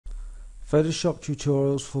Photoshop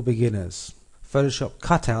tutorials for beginners. Photoshop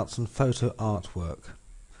cutouts and photo artwork.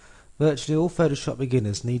 Virtually all Photoshop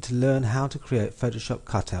beginners need to learn how to create Photoshop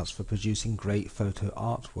cutouts for producing great photo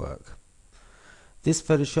artwork. This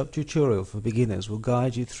Photoshop tutorial for beginners will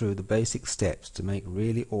guide you through the basic steps to make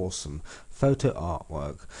really awesome photo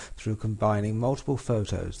artwork through combining multiple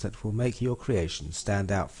photos that will make your creation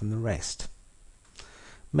stand out from the rest.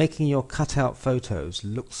 Making your cutout photos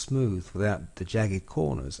look smooth without the jagged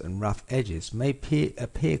corners and rough edges may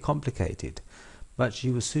appear complicated, but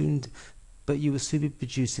you will soon be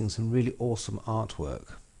producing some really awesome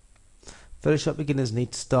artwork. Photoshop beginners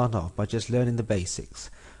need to start off by just learning the basics,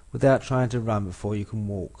 without trying to run before you can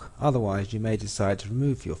walk. Otherwise, you may decide to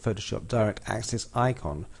remove your Photoshop Direct Access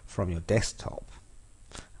icon from your desktop.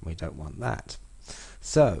 And we don't want that.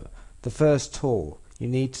 So, the first tool you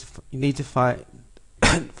need to find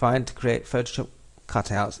to create Photoshop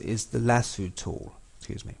cutouts is the lasso tool.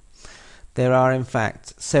 There are in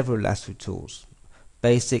fact several lasso tools: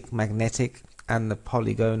 basic, magnetic, and the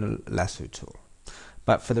polygonal lasso tool.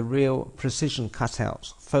 But for the real precision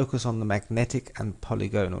cutouts, focus on the magnetic and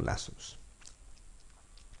polygonal lassos.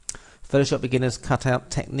 Photoshop beginners cutout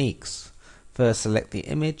techniques. First select the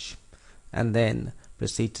image and then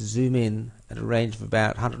proceed to zoom in at a range of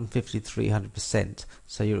about 150 to 300%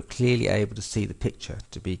 so you're clearly able to see the picture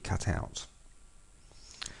to be cut out.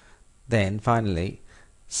 Then finally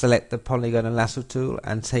select the polygonal lasso tool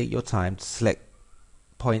and take your time to select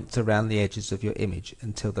points around the edges of your image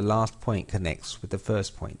until the last point connects with the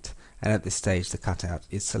first point, and at this stage the cutout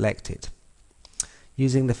is selected.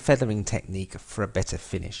 Using the feathering technique for a better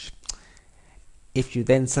finish. If you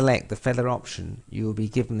then select the feather option, you will be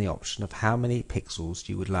given the option of how many pixels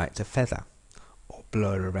you would like to feather or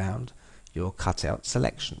blur around your cutout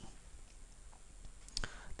selection.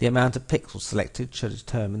 The amount of pixels selected should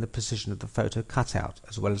determine the precision of the photo cutout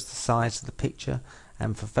as well as the size of the picture,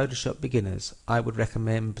 and for Photoshop beginners I would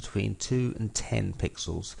recommend between 2 and 10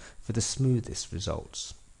 pixels for the smoothest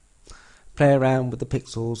results. Play around with the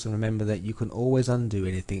pixels and remember that you can always undo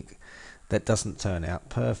anything that doesn't turn out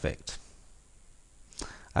perfect.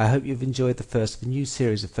 I hope you've enjoyed the first of a new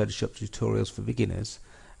series of Photoshop tutorials for beginners,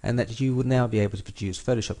 and that you will now be able to produce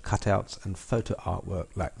Photoshop cutouts and photo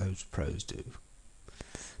artwork like those pros do.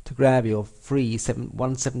 To grab your free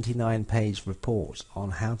 179 page report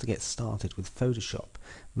on how to get started with Photoshop,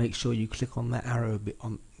 make sure you click on that arrow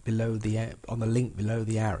on the link below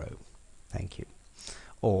the arrow. Thank you.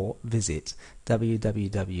 Or visit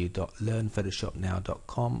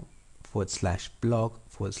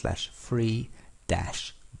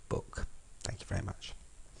www.learnphotoshopnow.com/blog/free-book. Thank you very much.